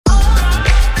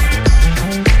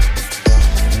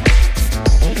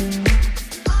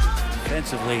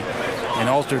defensively and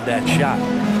altered that shot.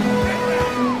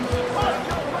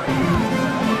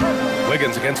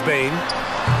 Wiggins against Bain,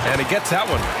 and he gets that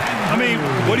one. I mean,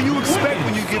 what do you expect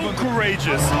when you give him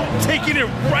courageous? Taking it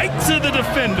right to the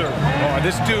defender. Oh,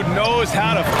 this dude knows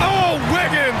how to... Oh,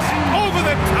 Wiggins! Over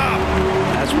the top!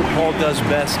 That's what Paul does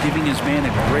best, giving his man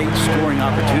a great scoring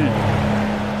opportunity.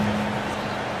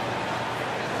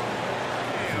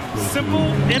 Simple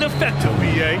and effective,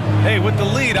 B.A. Hey, with the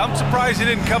lead, I'm surprised he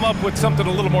didn't come up with something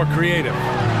a little more creative.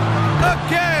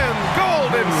 Again,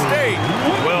 Golden State.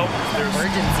 Well, there's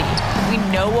urgency. We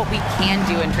know what we can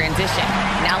do in transition.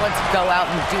 Now let's go out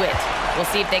and do it. We'll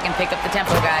see if they can pick up the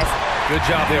tempo, guys. Good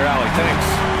job there, Allie. Thanks.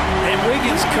 And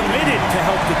Wiggins committed to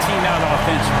help the team out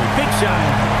offensively. Big shot.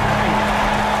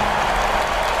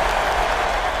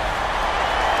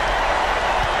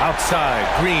 Outside,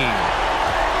 Green.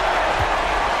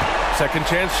 Second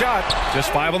chance shot.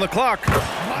 Just 5 on the clock.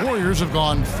 Warriors have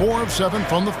gone 4 of 7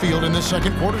 from the field in this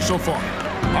second quarter so far.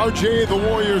 RJ, the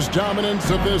Warriors'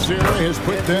 dominance of this era has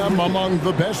put them among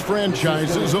the best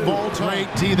franchises of all time.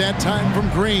 Great D that time from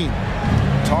Green.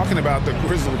 Talking about the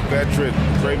grizzled veteran,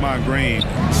 Draymond Green,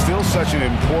 still such an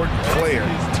important player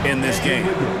in this game.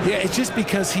 Yeah, it's just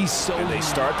because he's so... And they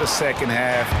start the second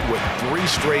half with 3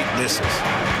 straight misses.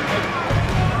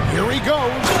 Here he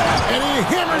goes, and he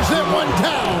hammers that one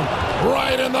down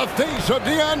right in the face of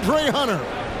DeAndre Hunter.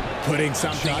 Putting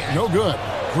something... No good.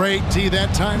 Great D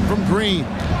that time from Green.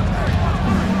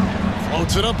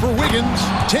 Floats it up for Wiggins.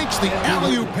 Takes the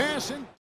alley-oop pass.